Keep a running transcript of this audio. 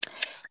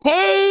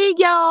Hey,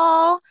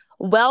 y'all.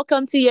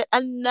 Welcome to yet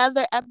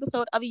another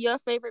episode of your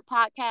favorite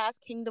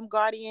podcast, Kingdom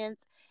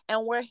Guardians.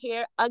 And we're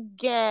here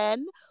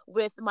again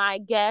with my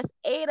guest,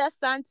 Ada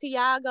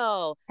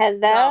Santiago. Y'all,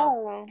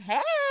 Hello.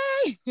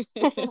 hey.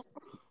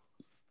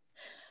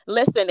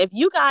 Listen, if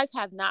you guys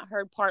have not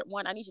heard part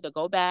one, I need you to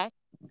go back,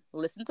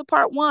 listen to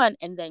part one,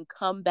 and then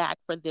come back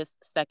for this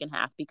second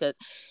half because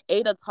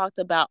Ada talked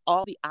about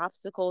all the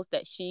obstacles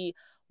that she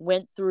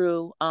went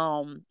through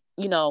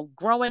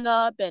growing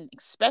up and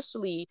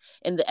especially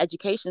in the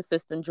education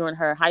system during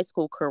her high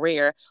school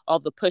career, all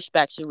the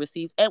pushback she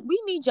receives. And we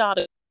need y'all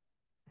to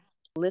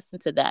listen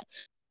to that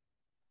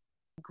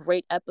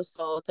great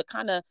episode to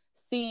kind of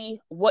see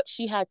what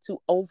she had to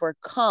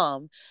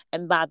overcome.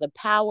 And by the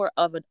power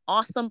of an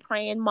awesome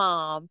praying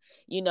mom,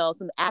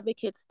 some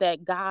advocates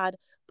that God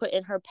put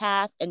in her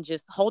path and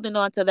just holding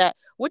on to that.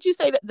 Would you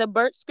say that the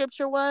birth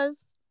scripture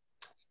was?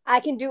 I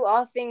can do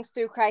all things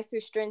through Christ who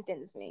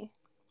strengthens me.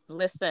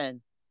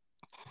 Listen,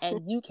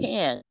 and you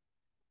can.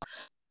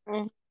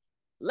 Mm.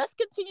 Let's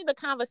continue the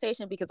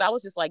conversation because I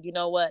was just like, you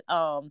know what?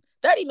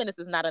 30 minutes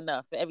is not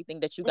enough for everything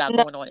that you got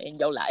No, going on in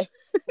your life.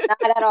 not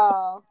at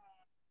all.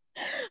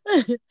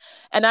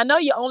 And I know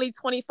you're only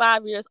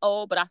 25 years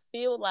old, but I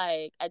feel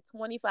like at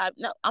 25,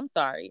 no, I'm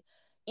sorry.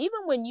 Even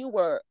when you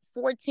were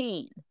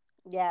 14,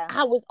 Yeah.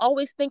 I was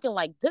always thinking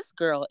like this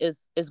girl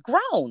is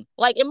grown.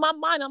 Like in my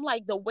mind, I'm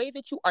like the way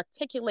that you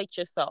articulate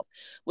yourself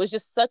was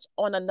just such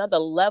on another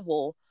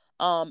level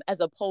as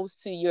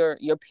opposed to your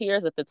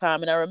peers at the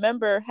time. And I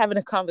remember having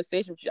a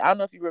conversation with you. I don't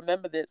know if you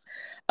remember this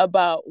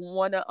about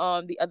one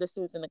of the other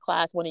students in the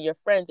class, one of your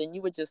friends, and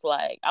you were just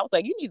like, I was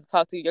like, you need to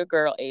talk to your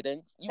girl,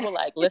 Aiden. You were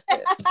like, listen,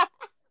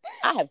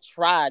 I have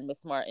tried,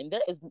 Miss Martin.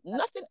 There is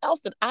nothing else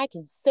that I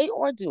can say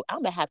or do. I'm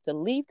gonna have to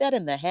leave that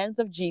in the hands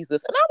of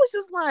Jesus. And I was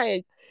just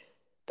like,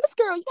 this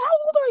girl, how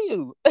old are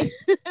you?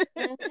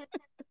 Mhm.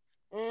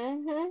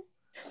 Mhm.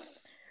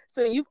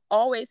 So you've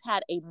always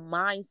had a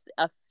mindset,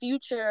 a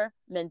future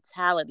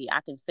mentality. I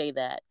can say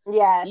that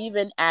Yes.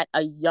 even at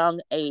a young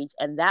age,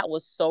 and that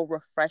was so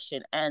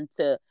refreshing. And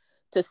to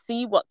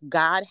see what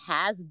God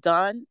has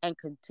done and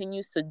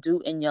continues to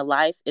do in your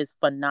life is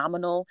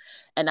phenomenal.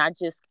 And I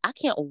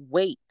can't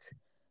wait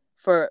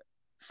for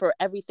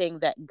everything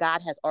that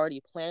God has already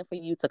planned for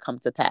you to come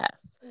to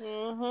pass.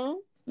 Mhm.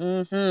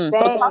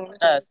 So talk Same.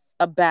 to us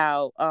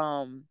about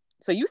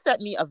so you sent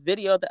me a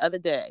video the other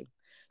day.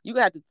 You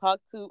got to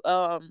talk to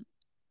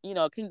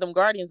Kingdom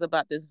Guardians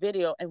about this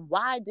video and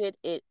why did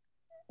it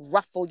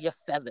ruffle your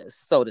feathers,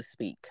 so to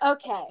speak.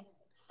 Okay.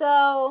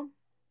 So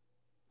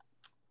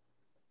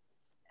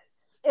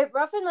it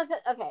roughened my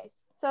okay.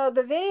 So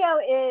the video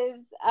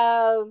is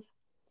of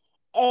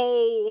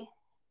a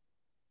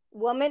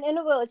woman in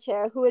a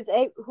wheelchair who is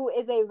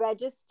a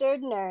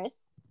registered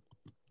nurse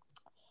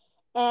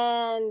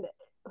and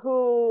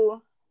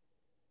who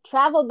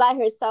traveled by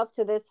herself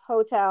to this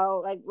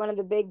hotel, like one of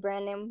the big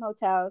brand name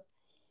hotels,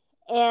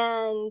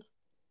 and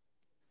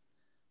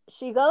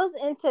she goes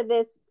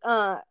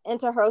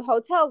into her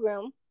hotel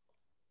room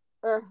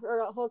or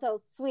her hotel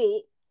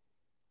suite,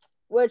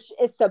 which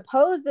is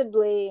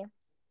supposedly,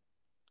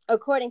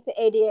 according to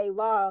ADA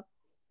law,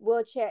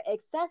 wheelchair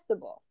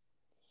accessible.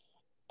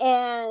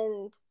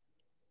 And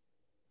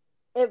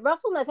it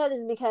ruffled my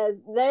feathers because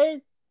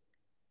there's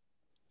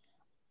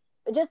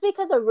just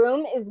because a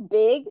room is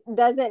big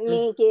doesn't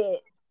make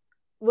it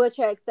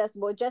wheelchair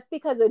accessible. Just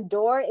because a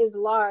door is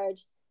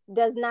large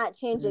does not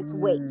change its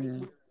weight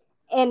Mm.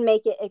 and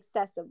make it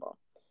accessible.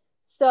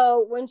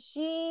 So when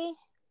she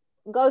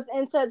goes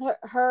into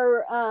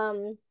her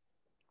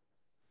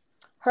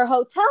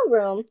hotel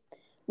room,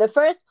 the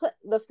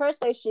first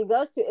place she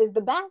goes to is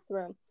the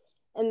bathroom,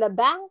 and the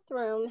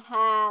bathroom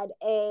had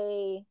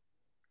a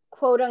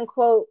quote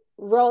unquote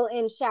roll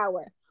in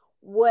shower,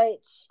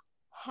 which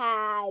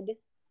had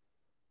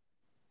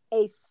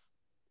a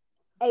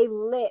a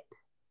lip,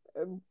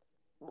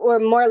 or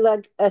more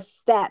like a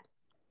step.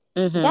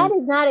 Mm-hmm. That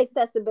is not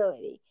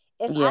accessibility.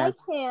 If Yeah. I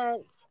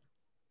can't,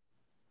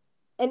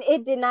 and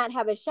it did not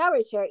have a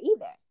shower chair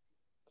either.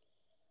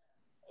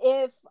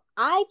 If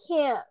I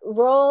can't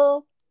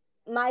roll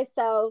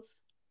myself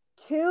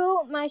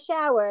to my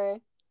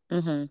shower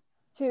Mm-hmm.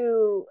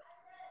 to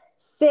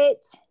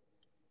sit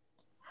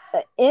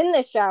in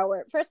the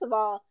shower, first of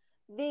all,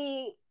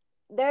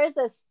 there's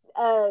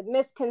a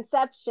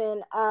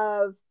misconception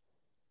of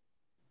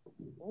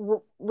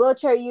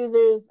wheelchair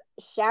users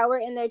shower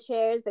in their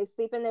chairs, they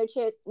sleep in their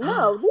chairs.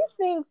 No, these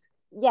things,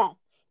 yes,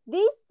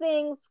 these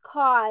things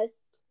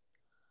cost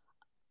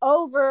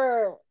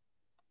over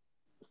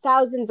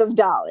thousands of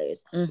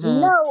dollars.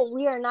 Mm-hmm. No,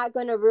 we are not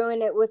going to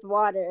ruin it with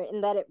water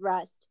and let it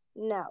rust.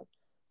 No,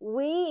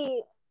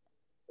 we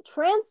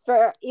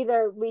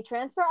we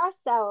transfer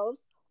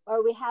ourselves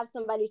or we have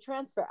somebody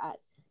transfer us.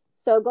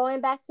 So going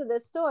back to the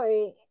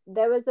story,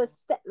 there was a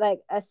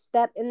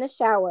step in the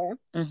shower.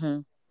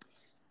 Mm-hmm.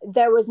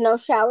 There was no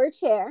shower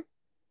chair,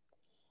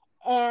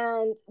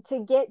 and to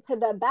get to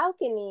the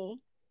balcony,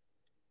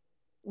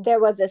 there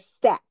was a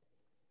step,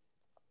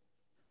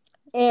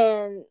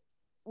 and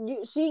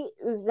she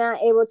was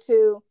not able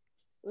to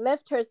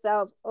lift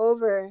herself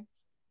over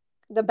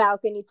the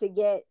balcony to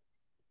get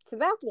to the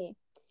balcony.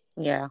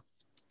 Yeah.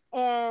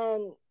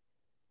 And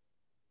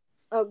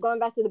going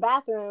back to the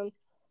bathroom,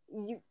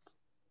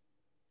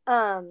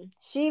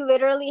 she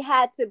literally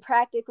had to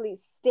practically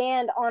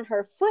stand on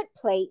her foot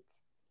plate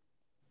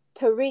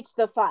to reach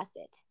the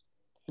faucet.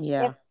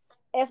 Yeah.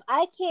 If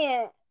I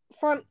can't,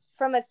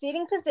 from a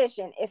seating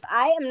position, if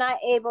I am not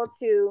able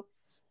to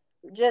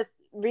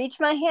just reach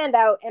my hand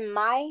out and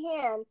my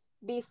hand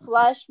be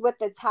flush with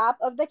the top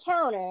of the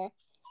counter,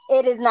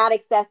 it is not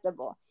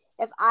accessible.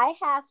 If I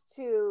have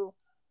to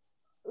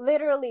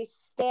literally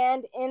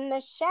stand in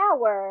the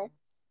shower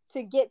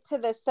to get to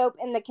the soap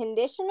and the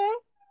conditioner,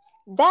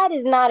 that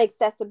is not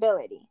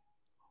accessibility.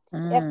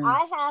 If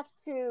I have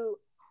to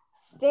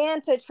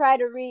stand to try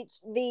to reach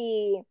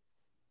the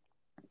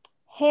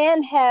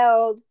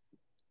handheld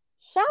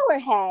shower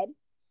head,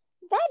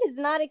 that is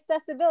not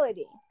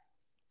accessibility.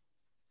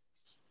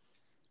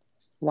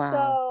 Wow.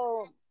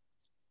 So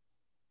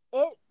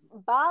it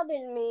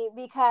bothered me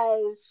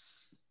because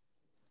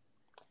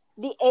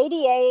the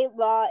ADA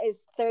law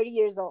is 30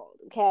 years old,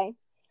 okay?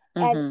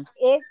 And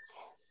it's,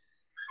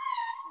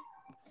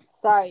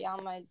 sorry,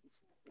 y'all, I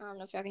don't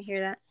know if y'all can hear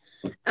that.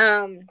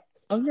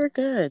 Oh, you're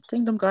good.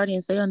 Kingdom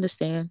Guardians, they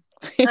understand.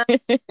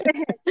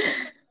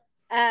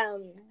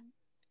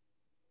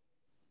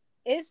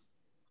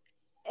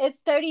 It's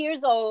 30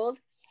 years old,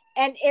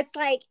 and it's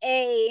like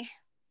a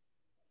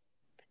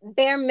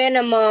bare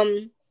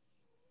minimum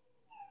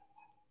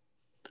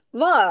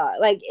law.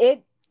 Like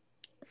it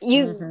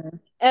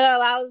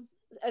allows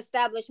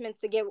establishments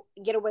to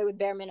get away with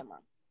bare minimum.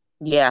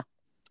 Yeah.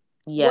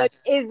 Yes.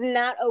 Which is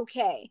not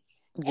okay.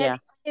 Yeah.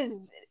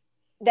 And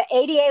the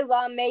ADA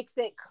law makes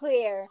it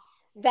clear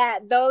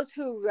that those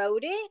who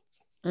wrote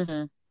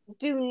it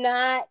do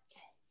not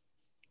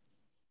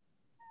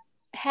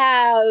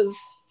have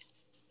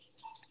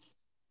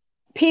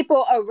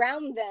people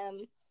around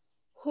them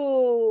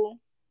who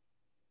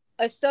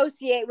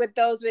associate with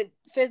those with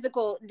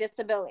physical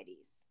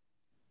disabilities.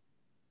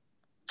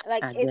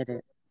 Like, I get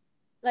it.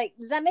 Like,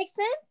 does that make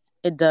sense?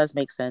 It does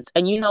make sense.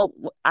 And you know,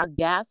 I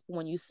gasped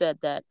when you said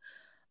that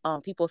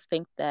people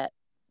think that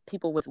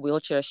people with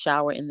wheelchairs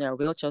shower in their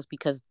wheelchairs,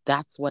 because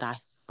that's what I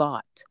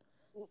thought.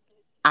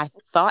 I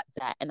thought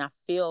that, and I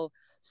feel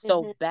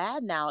so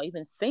bad now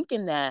even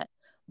thinking that.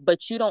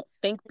 But you don't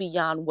think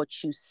beyond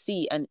what you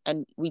see. And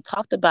we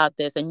talked about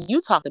this, and you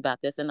talked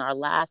about this in our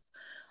last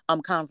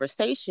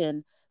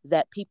conversation,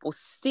 that people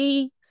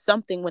see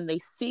something when they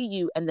see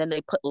you, and then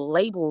they put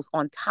labels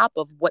on top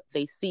of what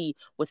they see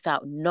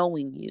without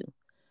knowing you.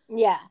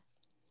 Yes.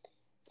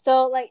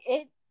 So like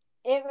it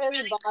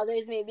really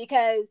bothers me,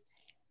 because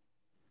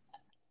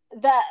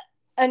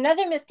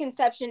another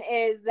misconception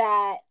is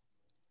that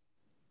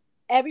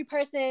every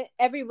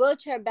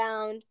wheelchair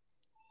bound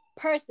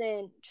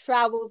person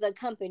travels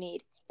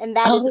accompanied, and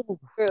that is not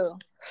true.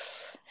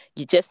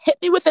 You just hit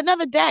me with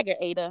another dagger,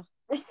 Ada.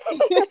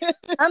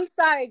 I'm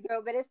sorry,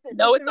 girl, but it's okay.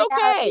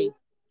 reality.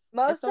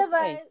 Most of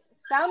us,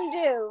 some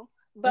do,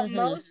 but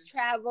most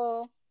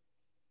travel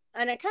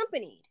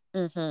unaccompanied.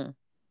 Wow.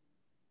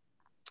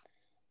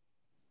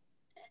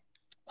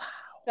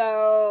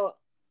 So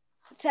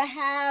to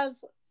have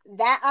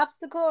that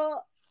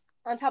obstacle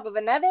on top of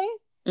another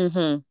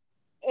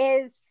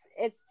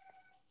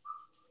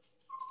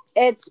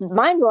it's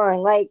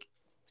mind-blowing. Like,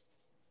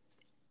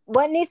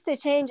 what needs to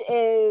change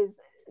is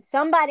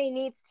somebody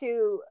needs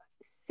to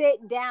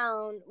sit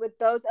down with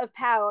those of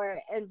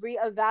power and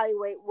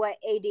reevaluate what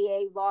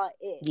ADA law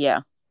is. Yeah.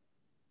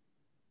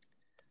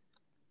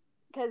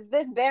 Because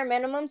this bare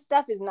minimum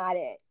stuff is not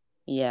it.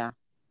 Yeah.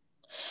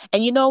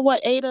 And you know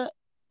what, Ada?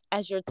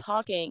 As you're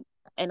talking,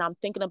 and I'm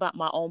thinking about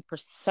my own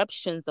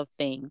perceptions of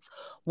things,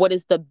 what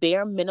is the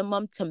bare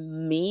minimum to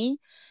me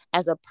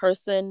as a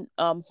person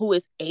who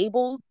is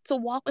able to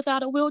walk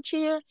without a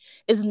wheelchair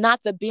is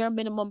not the bare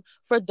minimum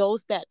for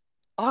those that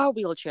are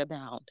wheelchair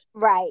bound.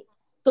 Right.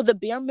 So the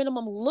bare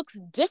minimum looks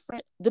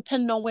different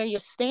depending on where you're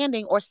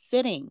standing or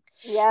sitting.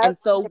 Yeah. And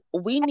so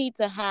we need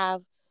to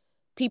have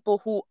people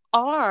who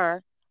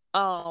are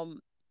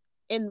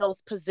in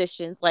those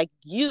positions like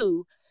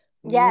you,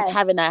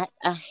 having a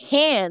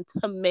hand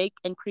to make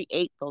and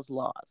create those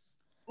laws.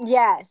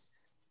 Yes.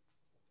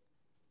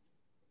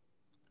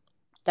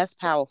 That's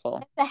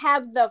powerful. To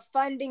have the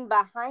funding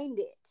behind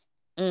it.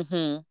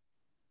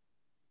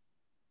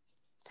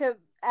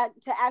 To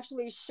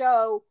actually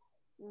show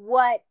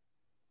what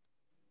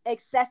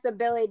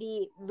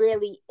accessibility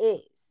really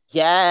is.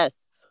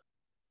 Yes.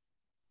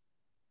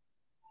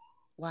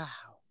 Wow.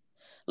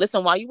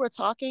 Listen, while you were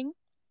talking,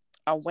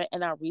 I went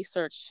and I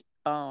researched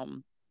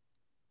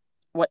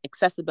what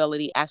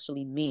accessibility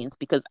actually means,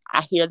 because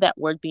I hear that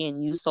word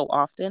being used so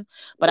often,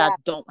 but I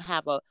don't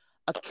have a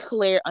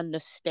clear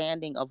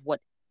understanding of what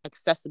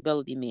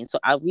accessibility means. So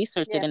I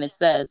researched it, and it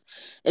says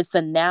it's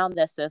a noun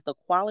that says the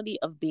quality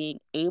of being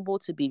able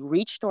to be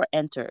reached or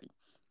entered,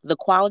 the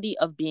quality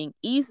of being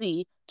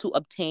easy to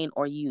obtain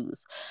or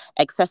use.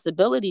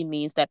 Accessibility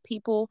means that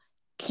people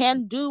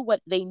can do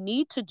what they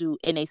need to do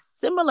in a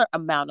similar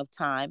amount of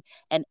time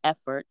and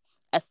effort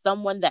as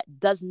someone that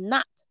does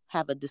not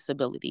have a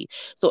disability.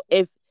 So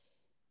if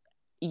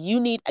you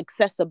need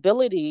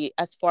accessibility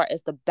as far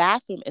as the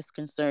bathroom is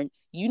concerned,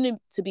 you need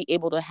to be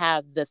able to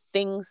have the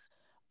things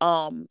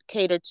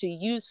catered to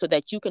you so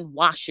that you can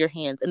wash your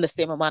hands in the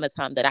same amount of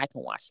time that I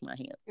can wash my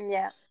hands.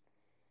 Yeah.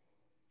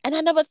 And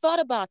I never thought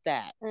about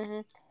that.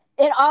 Mm-hmm.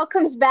 It all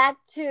comes back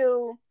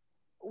to,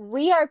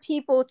 we are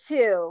people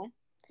too.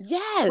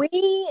 Yes.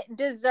 We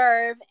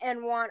deserve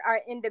and want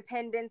our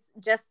independence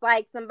just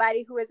like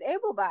somebody who is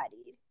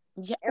able-bodied.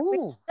 Yeah. And we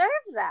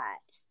deserve that.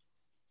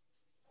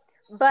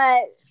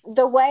 But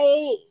the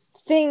way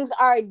things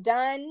are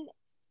done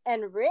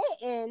and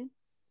written,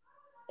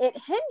 it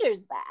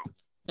hinders that.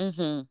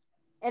 Mm-hmm.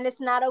 And it's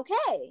not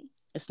okay.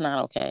 It's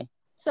not okay.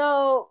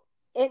 So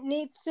there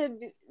needs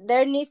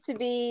to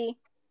be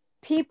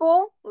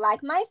people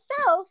like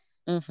myself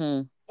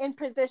mm-hmm. in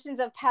positions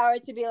of power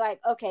to be like,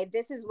 okay,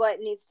 this is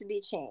what needs to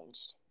be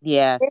changed.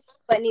 Yes. This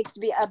is what needs to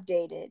be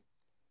updated.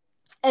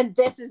 And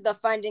this is the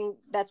funding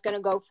that's going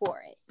to go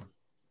for it.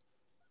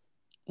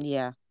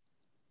 Yeah.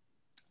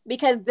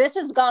 Because this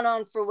has gone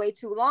on for way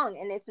too long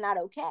and it's not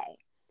okay.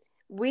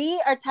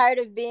 We are tired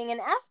of being an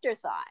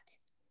afterthought.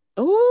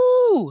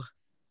 Ooh,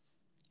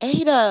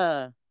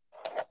 Ada.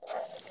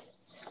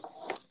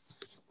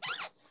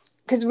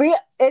 Because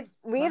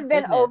we've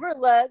been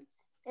overlooked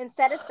and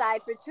set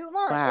aside for too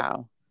long.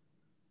 Wow.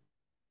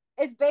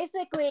 It's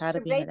basically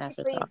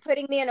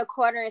putting me in a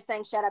corner and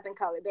saying, shut up and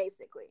color,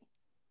 basically.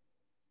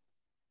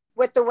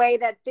 With the way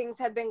that things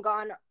have been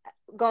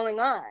going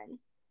on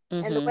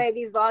and the way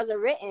these laws are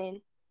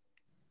written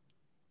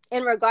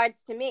in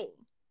regards to me.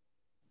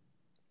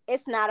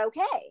 It's not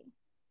okay.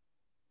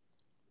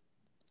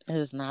 It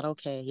is not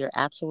okay. You're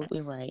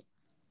absolutely right.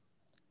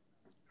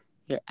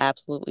 You're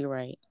absolutely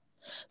right.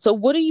 So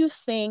what do you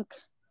think?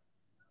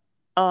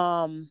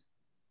 You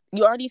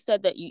already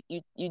said that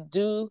you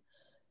do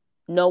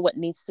know what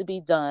needs to be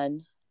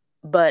done,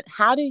 but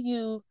how do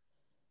you,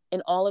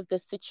 in all of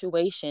this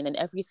situation and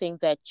everything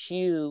that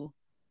you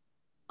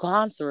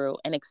gone through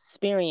and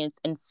experience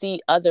and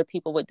see other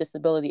people with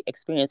disability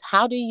experience,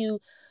 how do you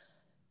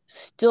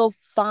still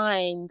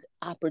find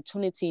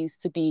opportunities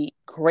to be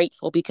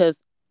grateful?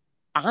 Because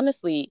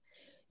honestly,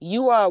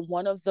 you are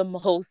one of the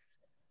most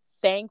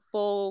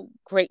thankful,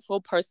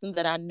 grateful person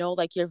that I know.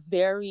 Like, you're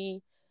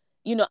very,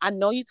 I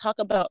know you talk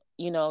about,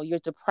 your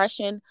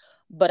depression,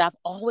 but I've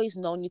always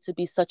known you to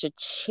be such a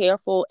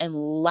cheerful and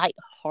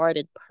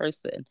lighthearted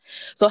person.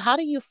 So how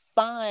do you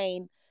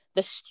find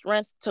the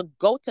strength to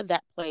go to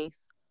that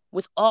place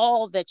with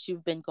all that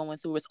you've been going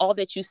through, with all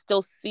that you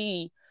still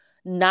see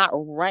not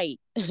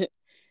right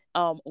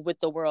with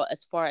the world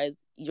as far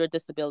as your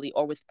disability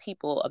or with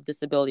people of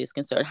disability is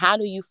concerned? How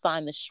do you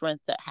find the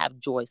strength to have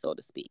joy, so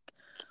to speak?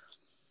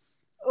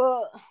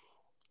 Well,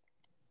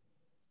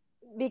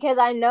 because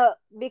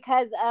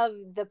of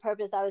the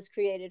purpose I was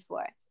created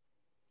for.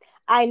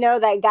 I know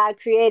that God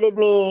created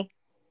me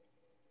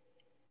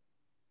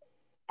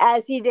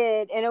as he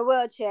did in a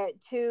wheelchair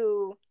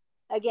to,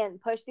 again,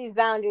 push these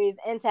boundaries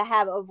and to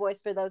have a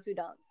voice for those who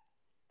don't.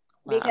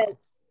 Wow. Because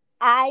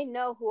I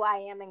know who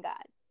I am in God.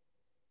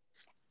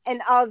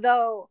 And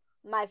although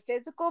my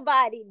physical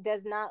body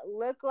does not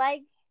look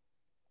like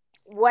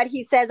what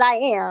he says I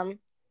am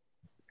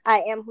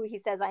who he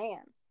says I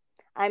am.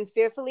 I'm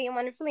fearfully and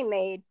wonderfully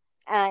made,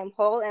 and I'm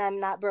whole and I'm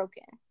not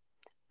broken,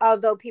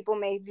 although people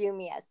may view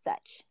me as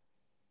such.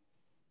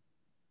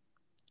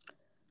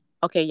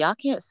 Okay, y'all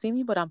can't see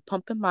me, but I'm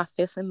pumping my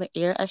fist in the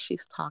air as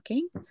she's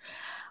talking,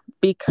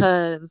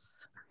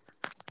 because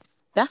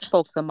that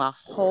spoke to my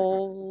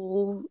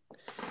whole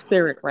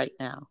spirit right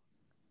now.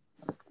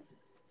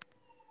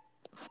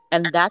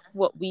 And that's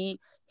what we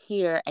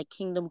here at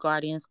Kingdom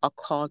Guardians are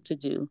called to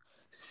do.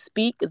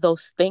 Speak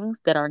those things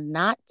that are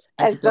not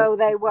as though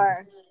they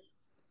were.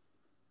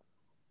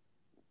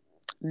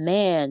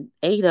 Man,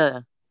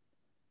 Ada,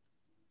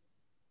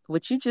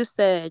 what you just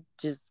said,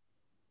 I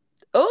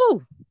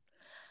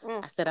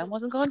said I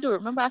wasn't going to do it.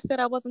 Remember I said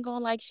I wasn't going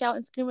to like shout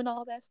and scream and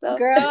all that stuff?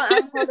 Girl,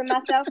 I'm holding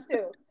myself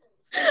too.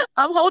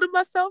 I'm holding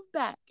myself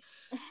back.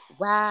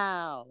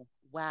 Wow.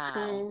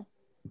 Wow.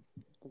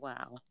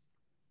 Wow.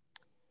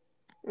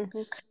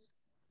 Mm-hmm.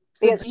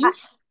 So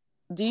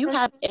do you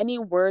have any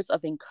words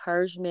of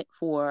encouragement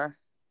for,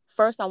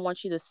 first I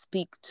want you to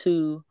speak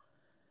to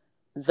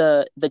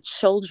the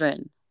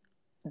children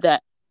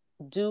that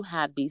do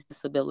have these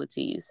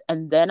disabilities,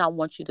 and then I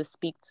want you to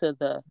speak to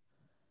the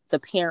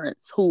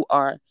parents who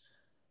are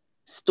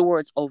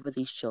stewards over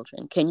these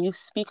children. Can you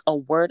speak a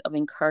word of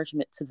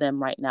encouragement to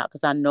them right now?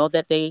 Because I know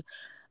that they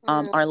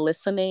are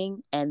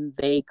listening and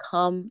they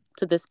come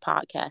to this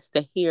podcast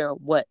to hear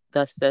what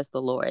thus says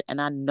the Lord.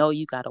 And I know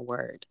you got a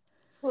word.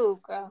 Ooh,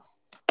 girl.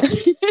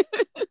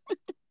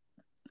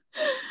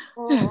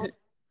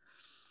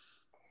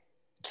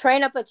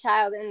 Train up a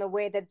child in the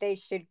way that they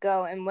should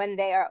go, and when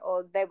they are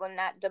old, they will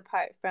not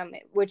depart from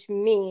it, which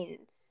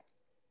means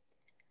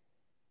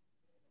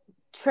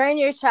train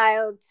your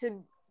child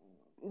to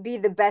be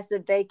the best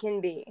that they can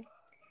be.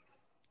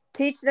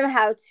 Teach them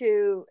how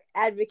to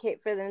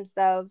advocate for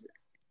themselves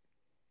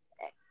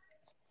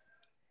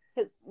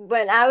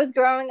when I was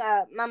growing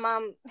up, my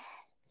mom,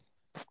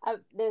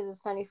 there's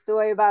this funny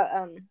story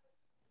about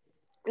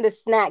the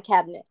snack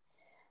cabinet.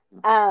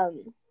 My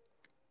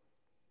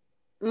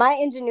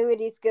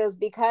ingenuity skills,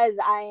 because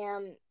I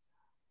am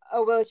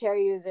a wheelchair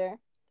user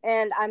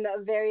and I'm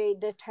a very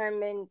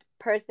determined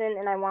person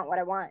and I want what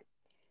I want.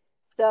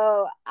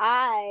 So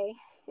I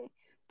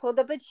pulled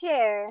up a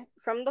chair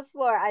from the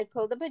floor. I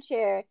pulled up a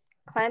chair,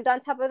 climbed on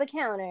top of the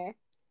counter,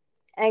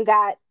 and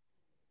got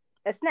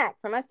a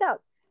snack for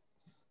myself.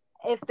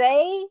 If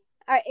they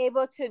are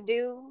able to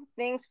do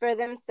things for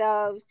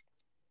themselves,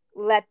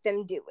 let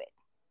them do it.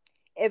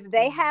 If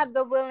they have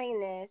the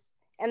willingness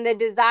and the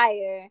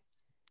desire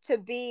to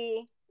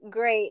be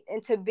great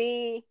and to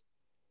be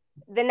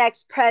the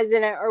next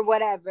president or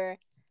whatever,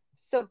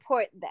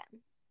 support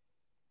them.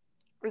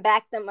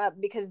 Back them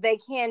up, because they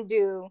can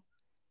do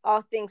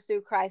all things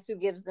through Christ who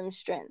gives them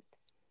strength.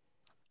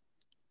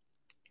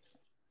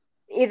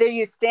 Either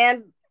you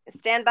stand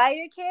by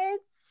your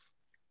kids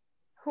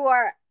who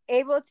are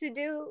able to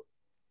do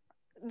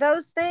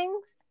those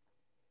things,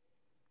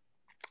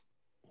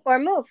 or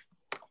move,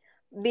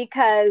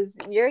 because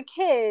your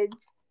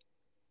kids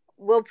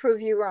will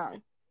prove you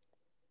wrong.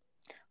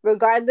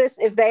 Regardless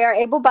if they are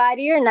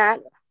able-bodied or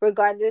not,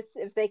 regardless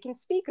if they can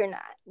speak or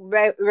not,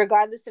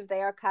 regardless if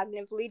they are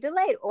cognitively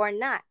delayed or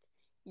not,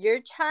 your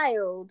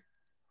child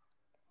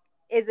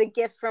is a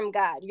gift from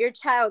God. Your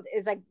child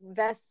is a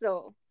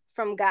vessel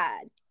from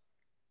God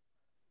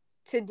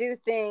to do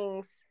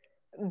things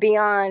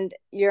beyond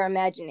your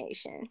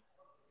imagination.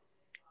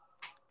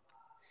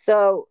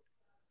 So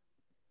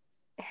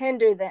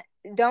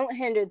don't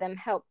hinder them,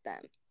 help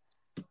them.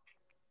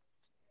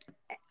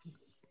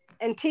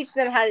 And teach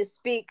them how to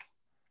speak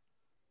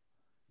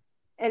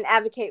and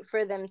advocate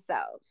for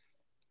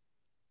themselves.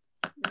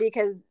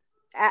 Because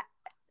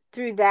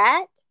through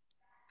that,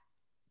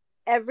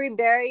 every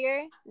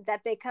barrier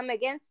that they come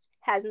against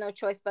has no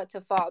choice but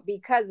to fall,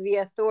 because of the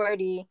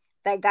authority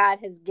that God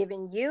has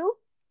given you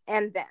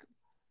and them.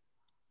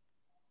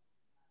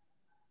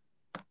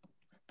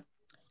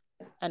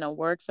 And a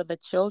word for the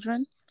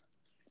children?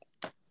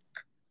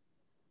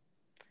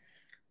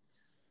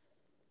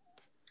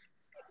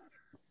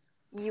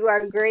 You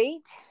are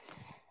great.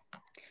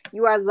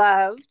 You are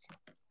loved.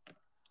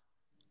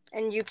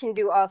 And you can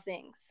do all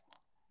things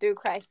through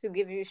Christ who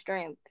gives you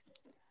strength.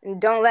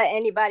 And don't let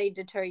anybody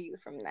deter you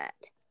from that.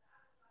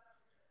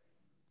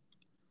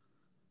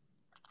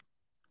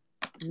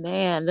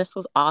 Man, this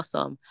was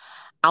awesome.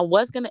 I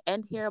was going to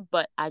end here,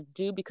 but I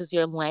do, because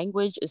your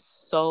language is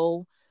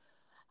so,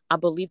 I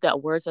believe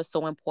that words are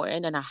so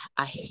important, and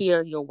I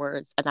hear your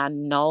words, and I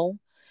know,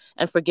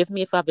 and forgive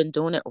me if I've been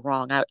doing it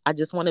wrong. I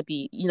just want to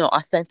be,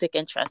 authentic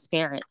and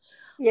transparent.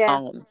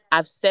 Yeah.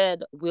 I've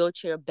said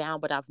wheelchair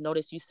bound, but I've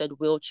noticed you said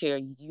wheelchair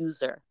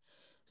user.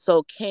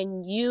 So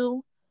can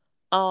you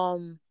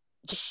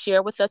just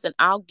share with us, and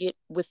I'll get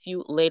with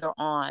you later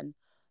on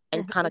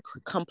and kind of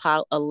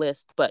compile a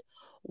list, but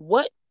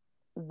what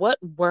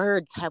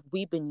words have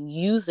we been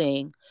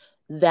using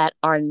that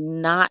are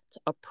not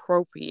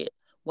appropriate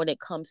when it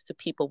comes to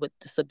people with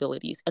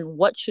disabilities, and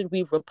what should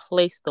we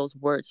replace those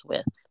words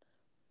with?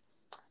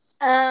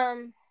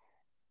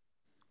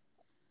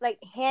 Like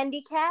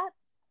handicap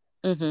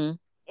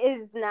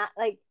is not,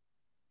 like,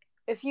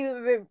 if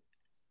you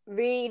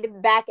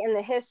read back in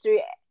the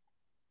history,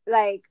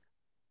 like,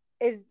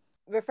 is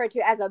referred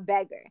to as a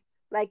beggar,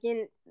 like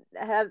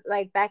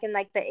back in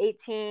like the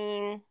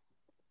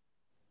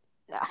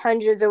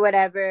 1800s or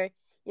whatever,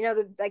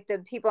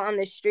 the people on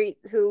the street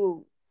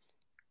who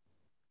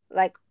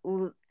like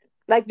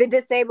the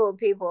disabled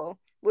people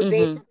would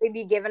basically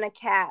be given a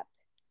cap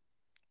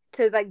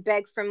to like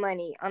beg for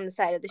money on the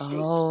side of the street.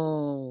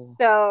 Oh.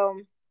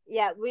 So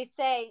yeah, we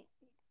say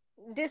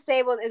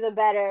disabled is a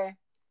better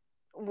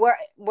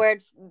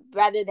word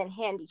rather than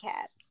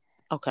handicap.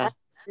 Okay.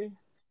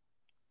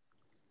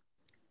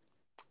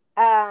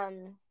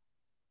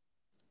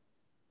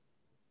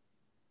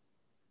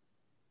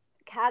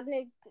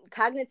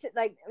 Cognitive,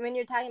 like when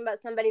you're talking about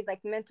somebody's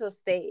like mental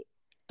state,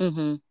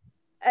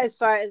 as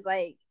far as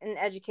like in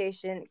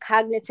education,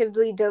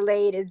 cognitively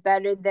delayed is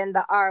better than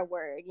the R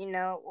word,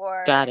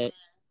 or got it.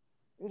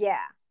 Yeah.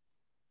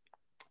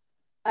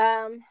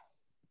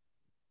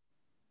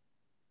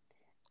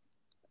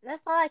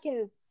 That's all I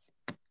can.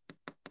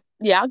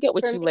 Yeah, I'll get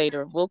with you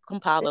later. We'll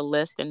compile a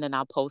list, and then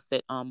I'll post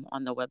it on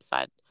the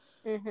website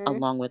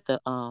along with the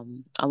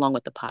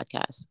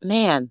podcast.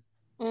 Man,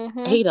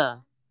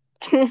 Ada,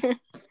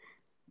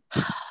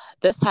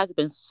 this has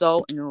been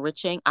so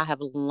enriching. I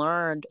have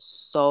learned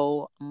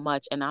so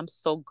much, and I'm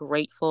so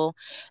grateful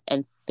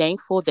and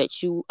thankful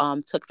that you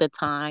took the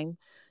time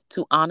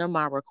to honor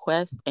my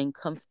request and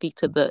come speak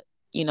to the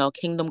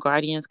Kingdom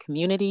Guardians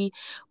community,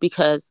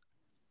 because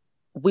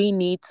we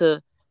need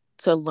to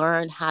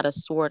learn how to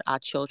steward our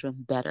children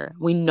better.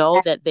 We know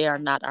that they are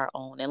not our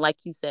own, and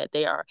like you said,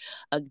 they are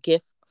a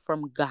gift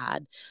from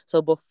God.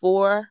 So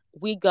before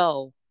we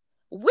go,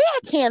 where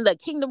can the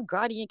Kingdom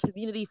Guardian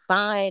community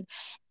find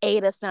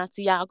Ada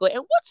Santiago, and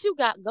what you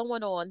got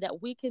going on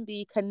that we can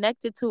be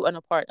connected to and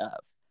a part of?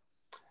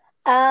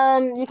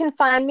 You can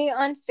find me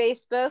on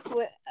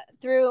Facebook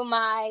through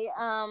my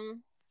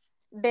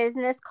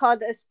business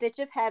called A Stitch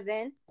of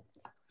Heaven,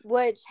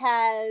 which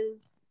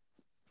has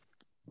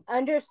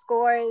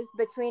underscores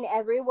between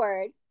every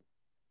word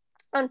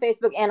on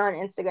Facebook and on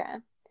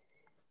Instagram.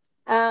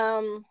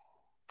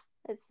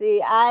 Let's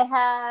see.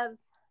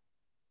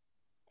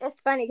 It's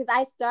funny because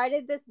I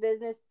started this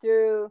business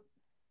through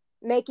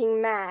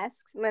making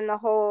masks when the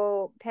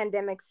whole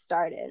pandemic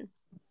started.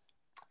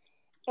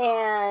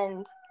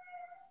 And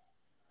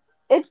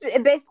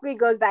it basically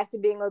goes back to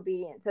being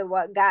obedient to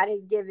what God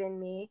has given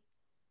me,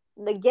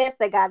 the gifts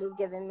that God has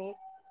given me.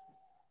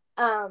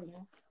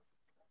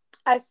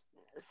 I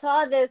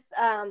saw this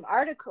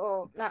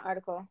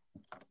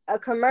a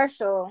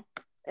commercial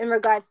in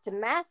regards to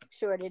mask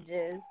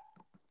shortages.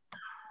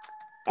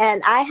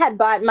 And I had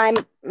bought my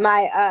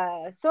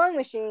sewing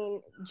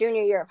machine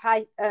junior year of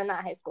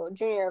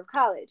junior year of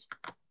college.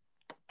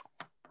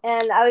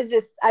 And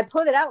I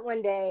pulled it out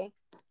one day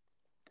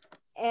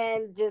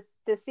and just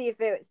to see if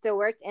it still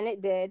worked, and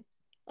it did.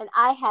 And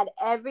I had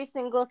every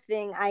single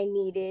thing I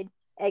needed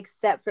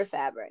except for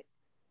fabric.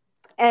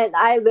 And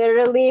I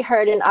literally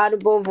heard an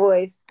audible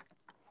voice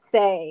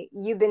say,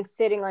 "You've been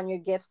sitting on your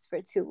gifts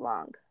for too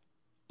long."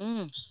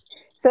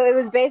 So it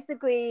was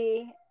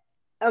basically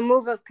a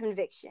move of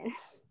conviction.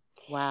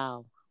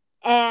 Wow.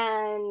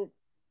 And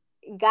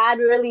God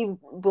really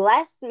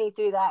blessed me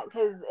through that,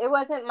 because it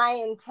wasn't my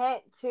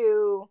intent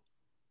to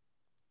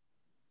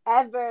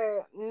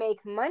ever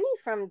make money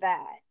from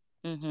that.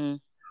 Mm-hmm.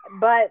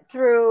 But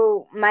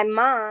through my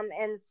mom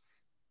and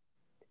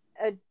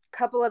a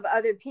couple of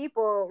other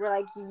people were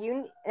like,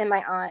 you and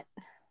my aunt,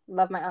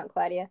 love my aunt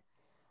Claudia.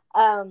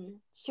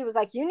 She was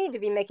like, you need to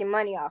be making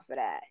money off of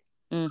that.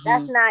 Mm-hmm.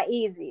 That's not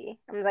easy.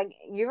 I was like,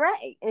 you're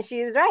right. And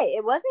she was right.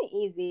 It wasn't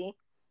easy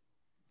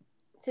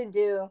to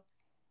do.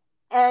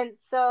 And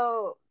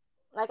so,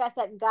 like I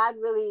said, God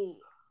really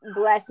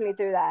blessed me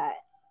through that.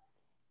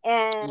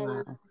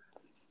 And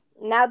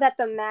now that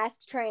the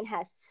mask train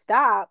has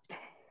stopped,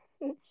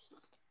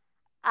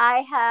 I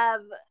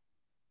have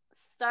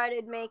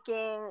started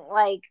making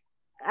like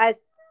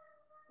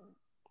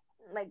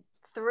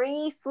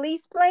 3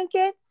 fleece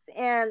blankets,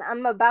 and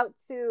I'm about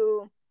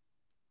to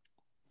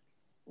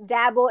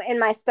dabble in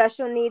my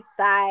special needs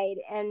side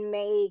and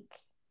make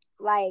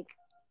like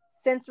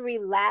sensory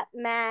lap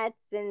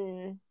mats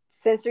and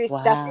sensory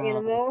stuffed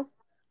animals.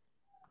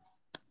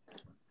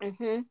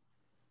 Mm-hmm.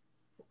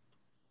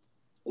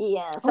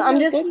 Yeah, so I'm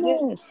just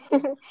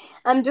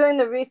I'm doing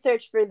the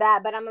research for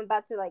that, but I'm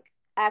about to like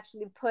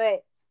actually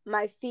put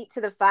my feet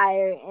to the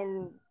fire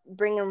and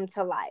bring them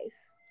to life.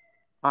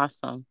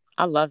 Awesome.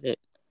 I love it.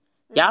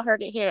 Y'all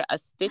heard it here. A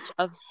Stitch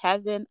of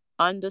Heaven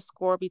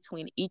 _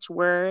 between each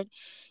word.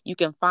 You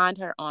can find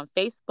her on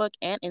Facebook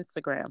and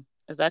Instagram.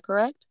 Is that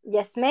correct?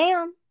 Yes,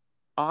 ma'am.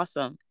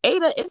 Awesome.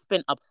 Ada, it's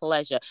been a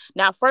pleasure.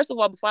 Now, first of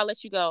all, before I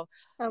let you go,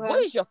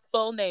 what is your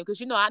full name?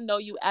 Because I know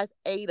you as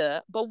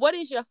Ada, but what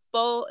is your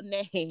full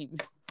name?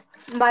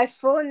 My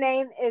full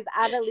name is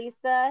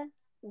Adelisa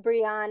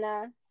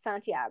Brianna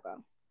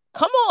Santiago.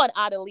 Come on,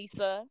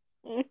 Adelisa.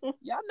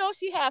 Y'all know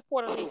she half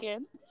Puerto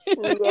Rican.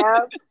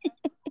 Yep.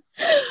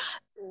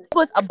 It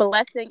was a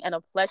blessing and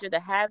a pleasure to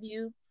have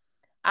you.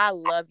 I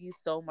love you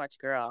so much,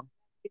 girl.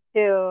 You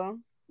too.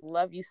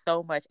 Love you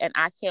so much. And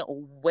I can't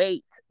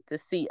wait to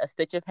see A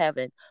Stitch of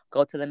Heaven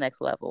go to the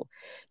next level.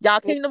 Y'all,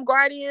 Kingdom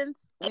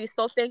Guardians, we're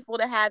so thankful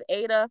to have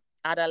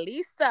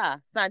Adelisa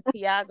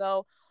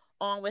Santiago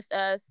on with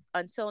us.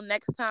 Until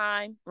next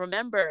time,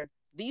 remember,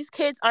 these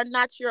kids are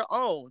not your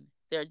own.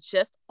 They're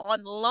just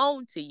on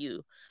loan to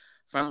you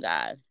from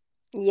God.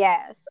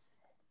 Yes.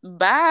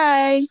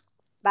 Bye.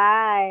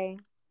 Bye.